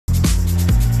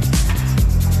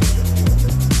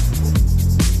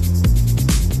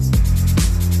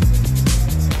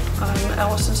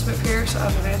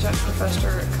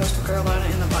professor at Coastal Carolina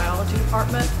in the biology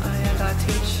department, and I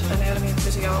teach anatomy and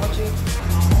physiology.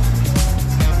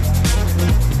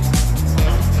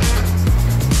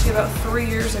 See, about 3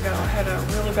 years ago, I had a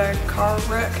really bad car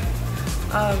wreck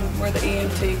where the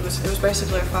EMT was, it was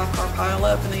basically a 5-car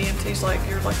pileup, and the EMT's like,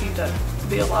 you're lucky to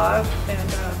be alive.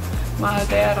 And my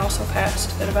dad also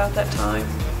passed at about that time.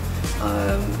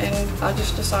 And I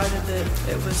just decided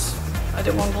that I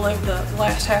didn't want to live the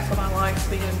last half of my life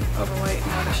being overweight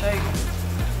and out of shape,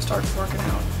 and started working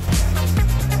out.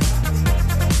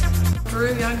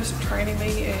 Drew Young is training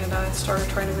me, and I started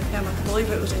training with him, I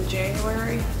believe it was in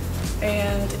January.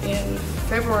 And in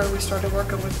February we started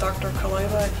working with Dr.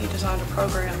 Kaleva, and he designed a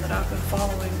program that I've been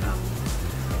following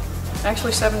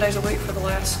actually 7 days a week for the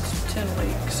last 10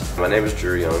 weeks. My name is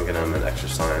Drew Young, and I'm an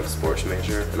exercise science sports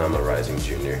major, and I'm a rising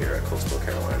junior here at Coastal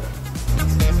Carolina.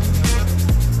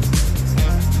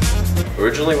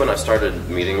 Originally, when I started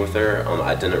meeting with her,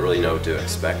 I didn't really know what to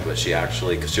expect, but she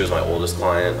actually, because she was my oldest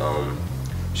client,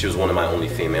 she was one of my only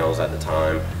females at the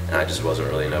time, and I just wasn't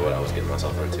really know what I was getting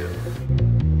myself into.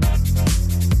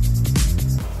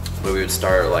 But we would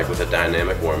start with a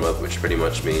dynamic warm-up, which pretty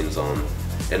much means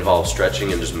involves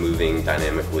stretching and just moving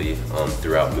dynamically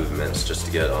throughout movements just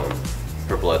to get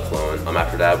her blood flowing.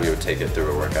 After that, we would take it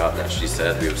through a workout, and as she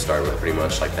said, we would start with pretty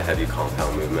much like the heavy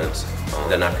compound movements.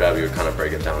 Then after that, we would kind of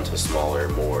break it down to smaller,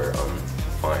 more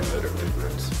fine motor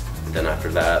movements. Then after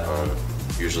that,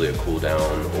 usually a cool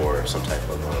down or some type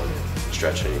of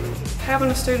stretching. Having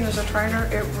a student as a trainer,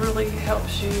 it really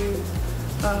helps you.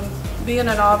 Being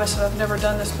a novice, I've never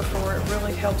done this before, it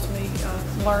really helps me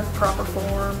learn proper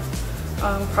form,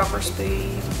 proper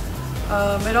speed.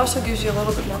 It also gives you a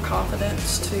little bit more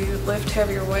confidence to lift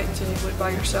heavier weights than you would by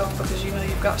yourself, because you know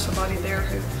you've got somebody there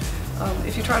who,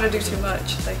 if you try to do too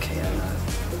much, they can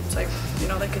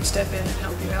they can step in and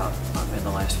help you out in the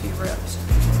last few reps.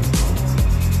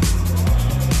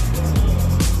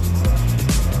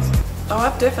 Oh,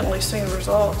 I've definitely seen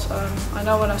results. I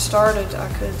know when I started,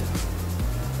 I could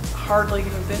hardly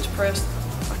even bench press.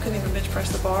 I couldn't even bench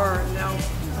press the bar, and now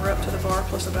we're up to the bar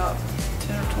plus about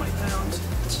 10 or 20 pounds.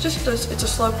 It's a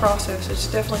slow process.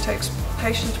 It definitely takes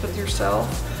patience with yourself.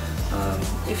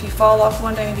 If you fall off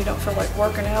one day and you don't feel like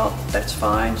working out, that's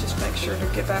fine. Just make sure to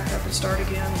get back up and start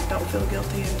again. Don't feel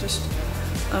guilty, and just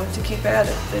to keep at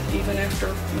it. That even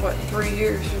after 3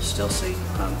 years, you'll still see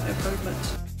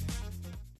improvements.